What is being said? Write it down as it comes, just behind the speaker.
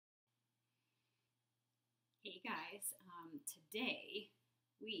Hey guys, today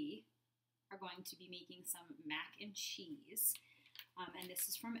we are going to be making some mac and cheese, and this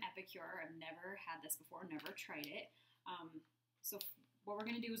is from Epicure. I've never had this before, never tried it. So what we're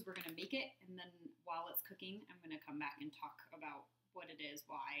going to do is we're going to make it, and then while it's cooking, I'm going to come back and talk about what it is,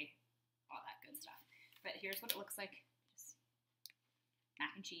 why, all that good stuff. But here's what it looks like, just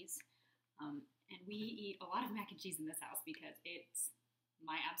mac and cheese. And we eat a lot of mac and cheese in this house because it's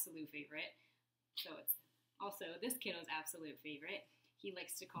my absolute favorite. So it's also this kiddo's absolute favorite. He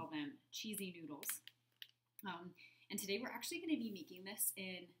likes to call them cheesy noodles. And today we're actually going to be making this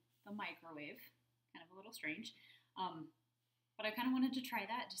in the microwave. Kind of a little strange. But I kind of wanted to try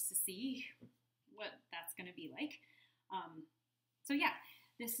that just to see what that's going to be like. So yeah,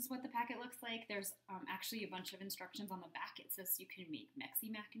 this is what the packet looks like. There's actually a bunch of instructions on the back. It says you can make Mexi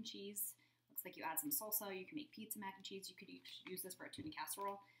mac and cheese. Looks like you add some salsa. You can make pizza mac and cheese. You could use this for a tuna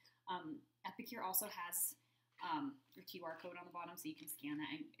casserole. Epicure also has your QR code on the bottom, so you can scan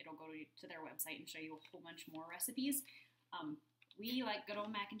that and it'll go to their website and show you a whole bunch more recipes. We like good old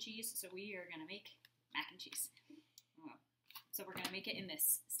mac and cheese, so we are going to make mac and cheese. So we're going to make it in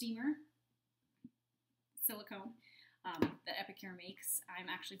this steamer silicone that Epicure makes. I'm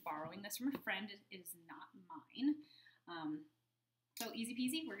actually borrowing this from a friend. It is not mine. So easy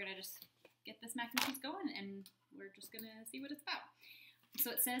peasy, we're going to just get this mac and cheese going, and we're just going to see what it's about. So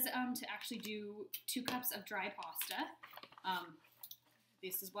it says to actually do 2 cups of dry pasta.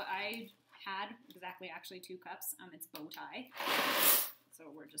 This is what I had, exactly actually 2 cups. It's bow tie. So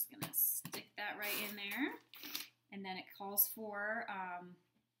we're just going to stick that right in there. And then it calls for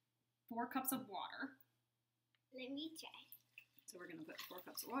 4 cups of water. Let me try. So we're going to put 4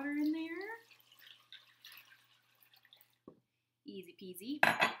 cups of water in there. Easy peasy.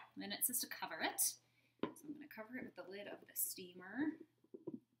 And then it says to cover it. So I'm going to cover it with the lid of the steamer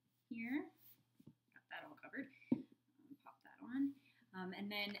here. Got that all covered. Pop that on.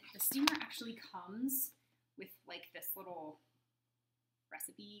 And then the steamer actually comes with like this little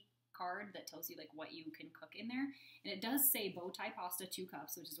recipe card that tells you like what you can cook in there. And it does say bow tie pasta 2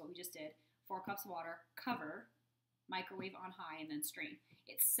 cups, which is what we just did. 4 cups of water, cover, microwave on high, and then strain.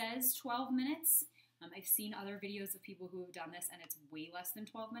 It says 12 minutes. I've seen other videos of people who have done this and it's way less than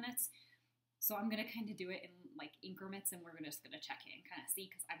 12 minutes. So I'm going to kind of do it in like increments, and we're just going to check it and kind of see,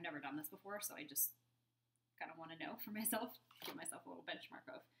 because I've never done this before, so I just kind of want to know for myself, give myself a little benchmark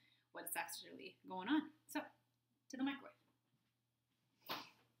of what's actually going on. So, to the microwave.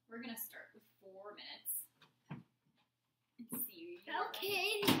 We're going to start with 4 minutes and see.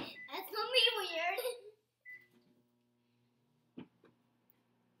 Okay, that's gonna be weird.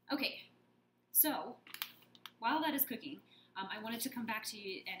 Okay, so while that is cooking, I wanted to come back to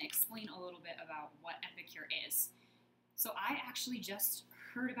you and explain a little bit about what Epicure is. So I actually just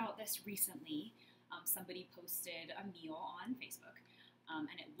heard about this recently. Somebody posted a meal on Facebook,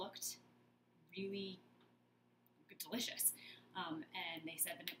 and it looked really delicious. And they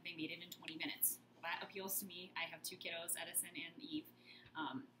said that they made it in 20 minutes. Well, that appeals to me. I have 2 kiddos, Edison and Eve,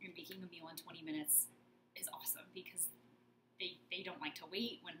 and making a meal in 20 minutes is awesome because they don't like to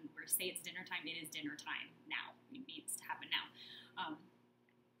wait. When we say it's dinner time, it is dinner time now. It needs to happen now.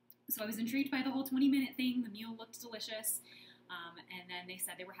 So I was intrigued by the whole 20-minute thing. The meal looked delicious. And then they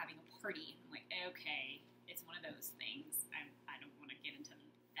said they were having a party. I'm like, okay, it's one of those things. I don't want to get into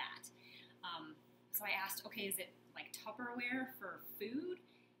that. So I asked, okay, is it like Tupperware for food?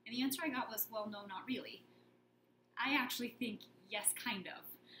 And the answer I got was, well, no, not really. I actually think, yes, kind of.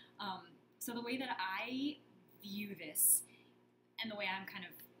 So the way that I view this, and the way I'm kind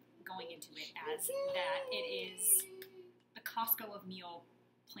of going into it as that it is the Costco of meal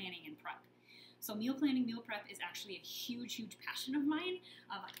planning and prep. So meal planning, meal prep is actually a huge, huge passion of mine.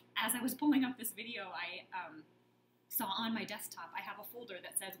 As I was pulling up this video, I saw on my desktop, I have a folder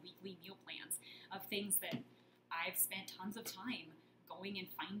that says weekly meal plans of things that I've spent tons of time going and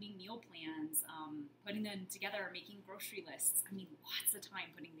finding meal plans, putting them together, making grocery lists. I mean, lots of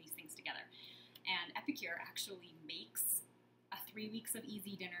time putting these things together. And Epicure actually makes a 3 weeks of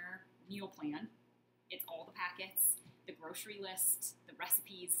easy dinner meal plan. It's all the packets, the grocery list, the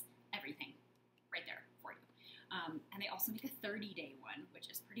recipes, everything right there for you. And they also make a 30-day one, which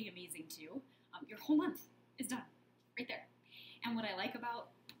is pretty amazing too. Your whole month is done right there. And what I like about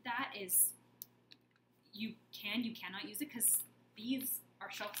that is you cannot use it because these are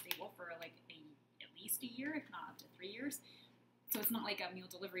shelf stable for like at least a year, if not up to 3 years. So it's not like a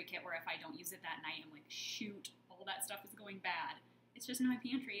meal delivery kit where if I don't use it that night, I'm like, shoot, all that stuff is going bad. It's just in my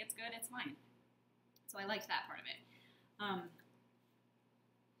pantry. It's good. It's fine. So I liked that part of it.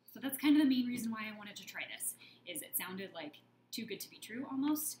 So that's kind of the main reason why I wanted to try this, is it sounded like too good to be true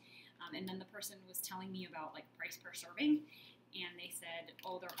almost. And then the person was telling me about like price per serving, and they said,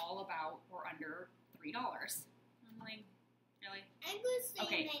 oh, they're all about or under $3. I'm like, really? I'm going to say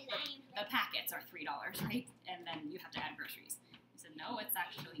Okay, that the packets are $3, right? And then you have to add groceries. I said, no, it's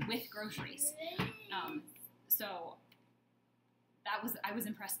actually with groceries. So I was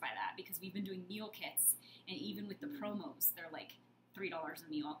impressed by that, because we've been doing meal kits, and even with the promos, they're like $3 a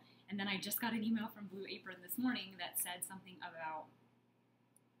meal. And then I just got an email from Blue Apron this morning that said something about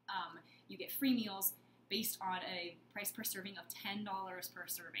you get free meals based on a price per serving of $10 per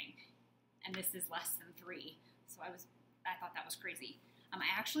serving, and this is less than $3. So I thought that was crazy. I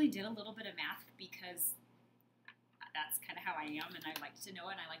actually did a little bit of math, because that's kind of how I am, and I like to know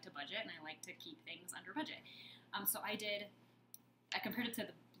it, and I like to budget, and I like to keep things under budget. So I compared it to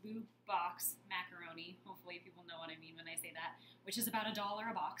the Blue Box macaroni. Hopefully people know what I mean when I say that, which is about $1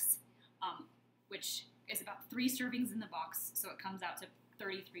 a box, which is about 3 servings in the box, so it comes out to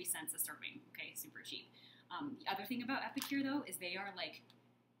 33 cents a serving. Okay, super cheap. The other thing about Epicure, though, is they are like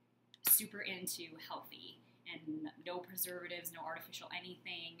super into healthy and no preservatives, no artificial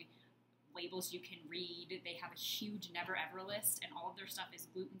anything, labels you can read. They have a huge never ever list, and all of their stuff is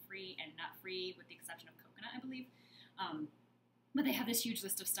gluten-free and nut-free, with the exception of coconut, I believe. But they have this huge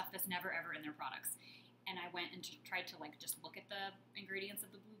list of stuff that's never ever in their products. And I went and tried to like just look at the ingredients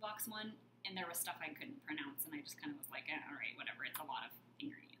of the Blue Box one, and there was stuff I couldn't pronounce, and I just kind of was like, all right, whatever, it's a lot of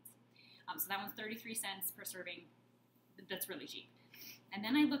ingredients. So that one's 33 cents per serving. That's really cheap. And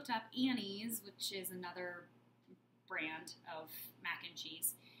then I looked up Annie's, which is another brand of mac and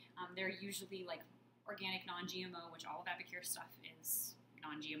cheese. They're usually like organic, non-GMO, which all of Epicure stuff is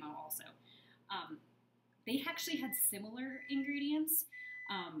non-GMO also. They actually had similar ingredients,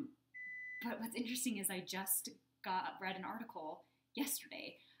 but what's interesting is I just read an article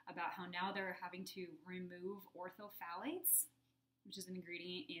yesterday about how now they're having to remove orthophthalates, which is an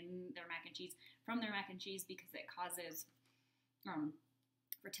ingredient in their mac and cheese, from their mac and cheese, because it causes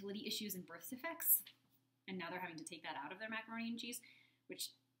fertility issues and birth defects. And now they're having to take that out of their macaroni and cheese,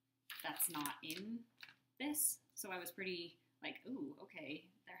 which that's not in this. So I was pretty like, ooh, okay,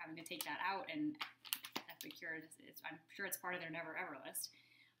 they're having to take that out, and Epicure, I'm sure it's part of their never ever list.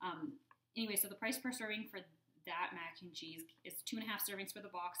 Anyway, so the price per serving for that mac and cheese is 2.5 servings for the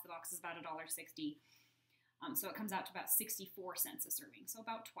box. The box is about $1.60. So it comes out to about 64 cents a serving, so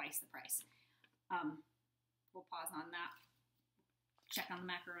about twice the price. We'll pause on that, check on the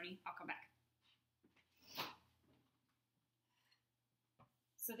macaroni, I'll come back.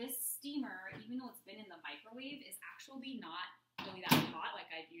 So this steamer, even though it's been in the microwave, is actually not really that hot, like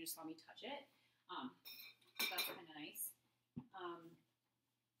you just saw me touch it. So that's kind of nice.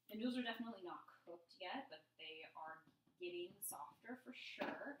 The noodles are definitely not cooked yet, but they are getting softer for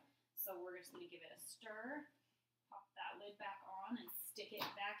sure. So we're just going to give it a stir, pop that lid back on, and stick it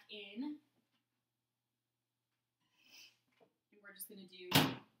back in. And we're just going to do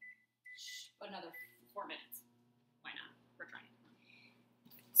another 4 minutes. Why not? We're trying.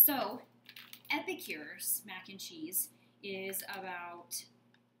 So Epicure's mac and cheese is about,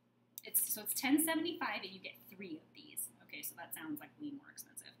 it's $10.75, and you get 3 of these. Okay, so that sounds like way more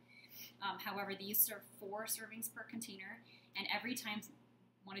expensive. However, these serve 4 servings per container, and every time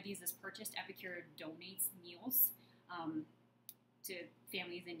one of these is purchased, Epicure donates meals to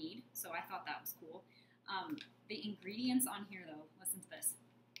families in need, so I thought that was cool. The ingredients on here, though, listen to this: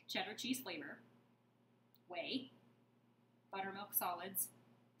 cheddar cheese flavor, whey, buttermilk solids,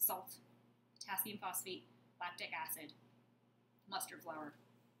 salt, potassium phosphate, lactic acid, mustard flour,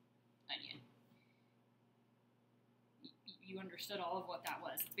 onion. You understood all of what that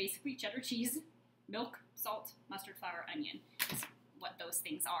was. It's basically cheddar cheese, milk, salt, mustard flour, onion. Is what those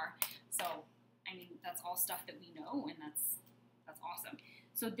things are. So, I mean, that's all stuff that we know, and that's awesome.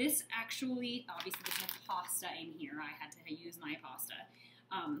 So this actually, obviously there's no pasta in here. I had to use my pasta.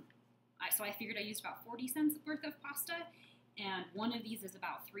 So I figured I used about 40 cents worth of pasta, and one of these is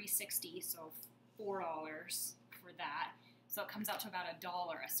about $3.60, so $4 for that. So it comes out to about $1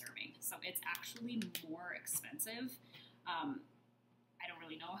 a serving. So it's actually more expensive. I don't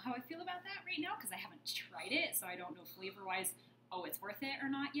really know how I feel about that right now because I haven't tried it, so I don't know flavor-wise, oh, it's worth it or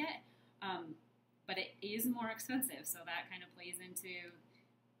not yet. But it is more expensive, so that kind of plays into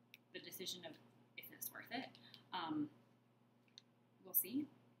the decision of if it's worth it. We'll see.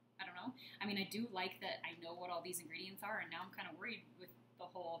 I don't know. I mean, I do like that I know what all these ingredients are, and now I'm kind of worried with the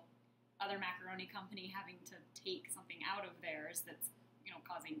whole other macaroni company having to take something out of theirs that's,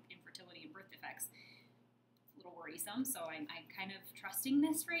 causing infertility and birth defects. It's a little worrisome, so I'm kind of trusting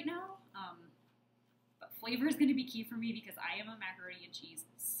this right now. But flavor is going to be key for me because I am a macaroni and cheese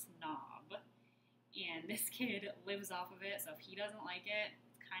snob, and this kid lives off of it, so if he doesn't like it,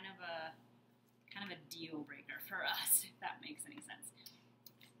 it's kind of a deal breaker for us, if that makes any sense.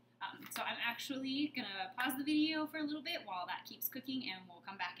 So I'm actually gonna pause the video for a little bit while that keeps cooking, and we'll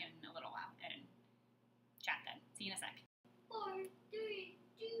come back in a little while and chat then. See you in a sec. 4, 3,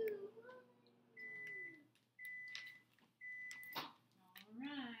 2, 1. All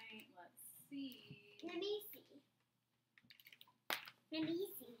right, let's see. Let me see. Let me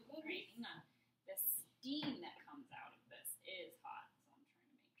see. All right, hang on. The steam that comes out of this is hot, so I'm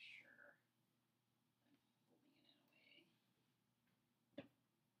trying to make sure I'm holding it in a way.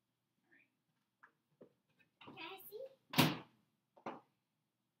 All right. Can I see?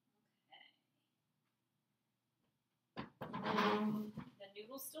 Okay. The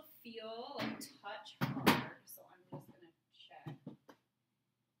noodles still feel a touch hard, so I'm just gonna check.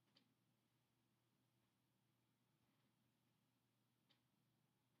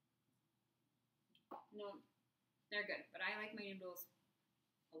 No, they're good, but I like my noodles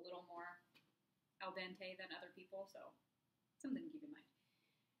a little more al dente than other people, so something to keep in mind.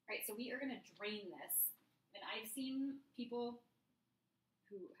 All right, so we are going to drain this, and I've seen people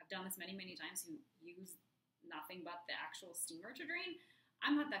who have done this many, many times who use nothing but the actual steamer to drain.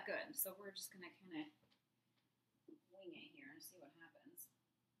 I'm not that good, so we're just going to kind of wing it here and see what happens,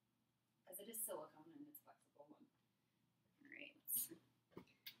 because it is silicone and it's flexible. All right, let's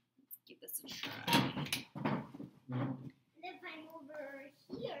give this a try. If I'm over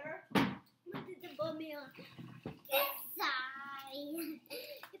here, what did it put me on? This side.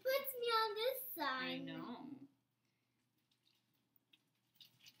 It puts me on this side. I know.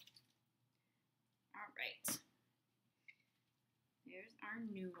 All right. There's our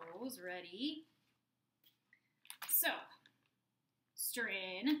noodles ready. So, stir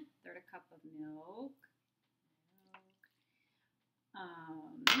in 1/3 cup of milk.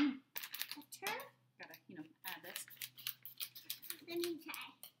 Butter. Gotta, add this. Let me try.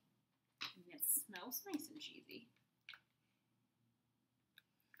 And it smells nice and cheesy.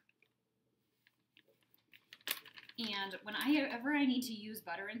 And whenever I need to use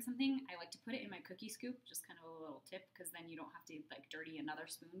butter in something, I like to put it in my cookie scoop, just kind of a little tip, because then you don't have to dirty another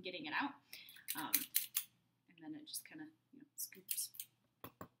spoon getting it out. And then it just kind of scoops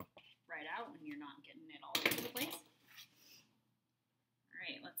right out, and you're not getting it all over the place. All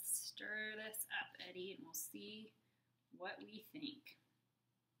right, let's stir this up, Eddie, and we'll see what we think.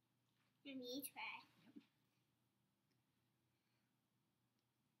 Let me try.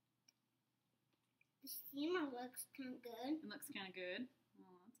 The steamer looks kind of good. It looks kind of good.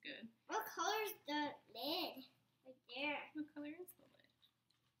 Oh, that's good. What color is the lid? Right there. What color is the lid?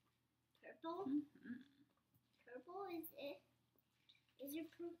 Purple? Mm-hmm. Purple, is it? Is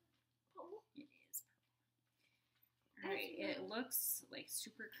it purple? It is purple. All right, it looks like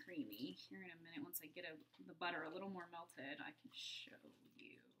super creamy. Here in a minute, once I get the butter a little more melted, I can show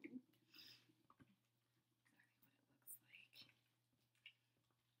you exactly what it looks like.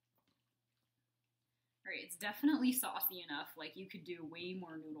 All right, it's definitely saucy enough. Like, you could do way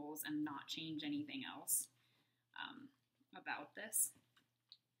more noodles and not change anything else about this.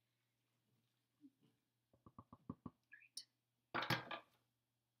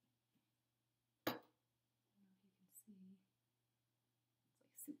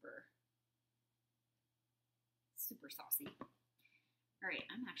 Super saucy. All right,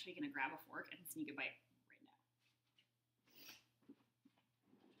 I'm actually going to grab a fork and sneak a bite right now.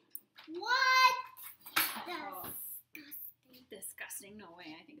 What? Oh, Disgusting. disgusting. No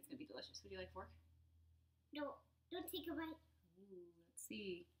way. I think it's going to be delicious. Would you like a fork? No, don't take a bite. Ooh, let's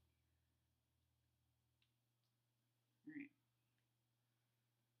see. All right.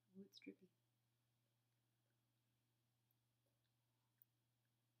 Ooh, it's drippy.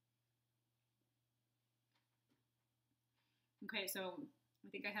 Okay, so I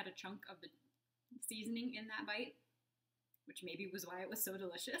think I had a chunk of the seasoning in that bite, which maybe was why it was so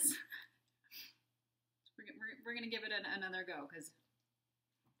delicious. We're going to give it another go, because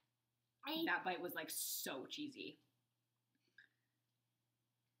that bite was like so cheesy.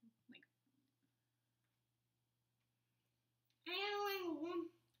 Like,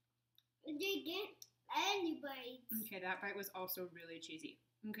 I didn't get any bites. okay, that bite was also really cheesy.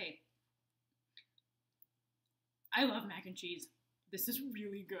 Okay. I love mac and cheese. This is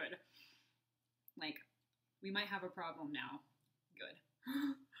really good. Like, we might have a problem now. Good.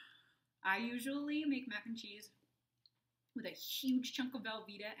 I usually make mac and cheese with a huge chunk of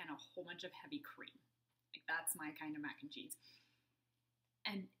Velveeta and a whole bunch of heavy cream. Like, that's my kind of mac and cheese.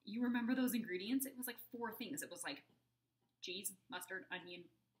 And you remember those ingredients? It was like 4 things. It was like cheese, mustard, onion,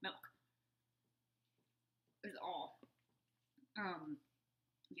 milk. It was all.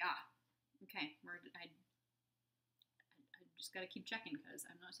 Yeah. Okay. I just gotta keep checking because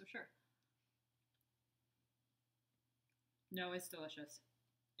I'm not so sure. No, it's delicious.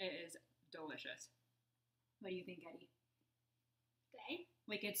 It is delicious. What do you think, Eddie? Okay.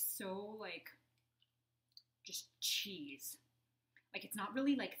 Like, it's so, like, just cheese. Like, it's not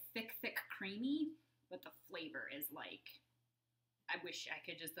really, like, thick, creamy, but the flavor is, like, I wish I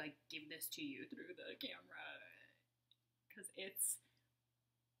could just, like, give this to you through the camera. Because it's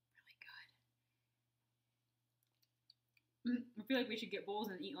really good. I feel like we should get bowls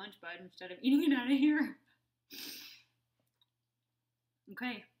and eat lunch, bud, instead of eating it out of here.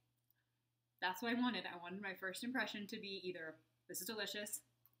 Okay. That's what I wanted. I wanted my first impression to be either, this is delicious,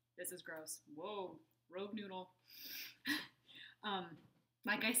 this is gross. Whoa, rogue noodle.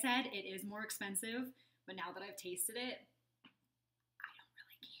 Like I said, it is more expensive, but now that I've tasted it, I don't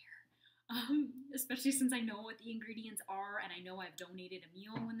really care. Especially since I know what the ingredients are, and I know I've donated a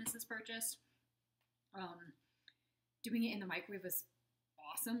meal when this is purchased. Doing it in the microwave is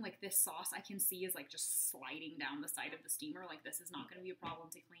awesome. Like, this sauce I can see is like just sliding down the side of the steamer. Like, this is not going to be a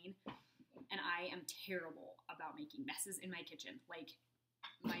problem to clean. And I am terrible about making messes in my kitchen. Like,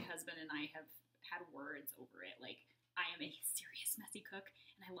 my husband and I have had words over it. Like, I am a serious messy cook,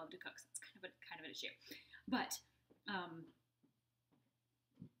 and I love to cook, so it's kind of an issue. But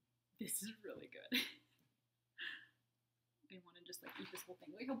this is really good. I want to just like eat this whole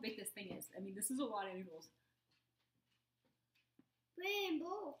thing. Look how big this thing is. I mean, this is a lot of noodles. Put it in a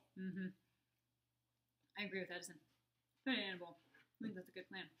bowl. I agree with Edison. Put it in a bowl. I think that's a good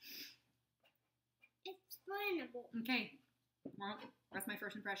plan. It's flammable. Okay, well, that's my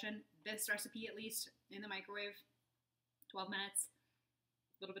first impression. This recipe, at least, in the microwave, 12 minutes,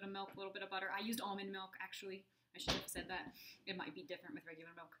 a little bit of milk, a little bit of butter. I used almond milk, actually. I should have said that. It might be different with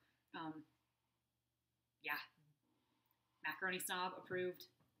regular milk. Yeah. Macaroni snob, approved,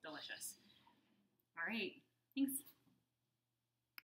 delicious. All right, thanks.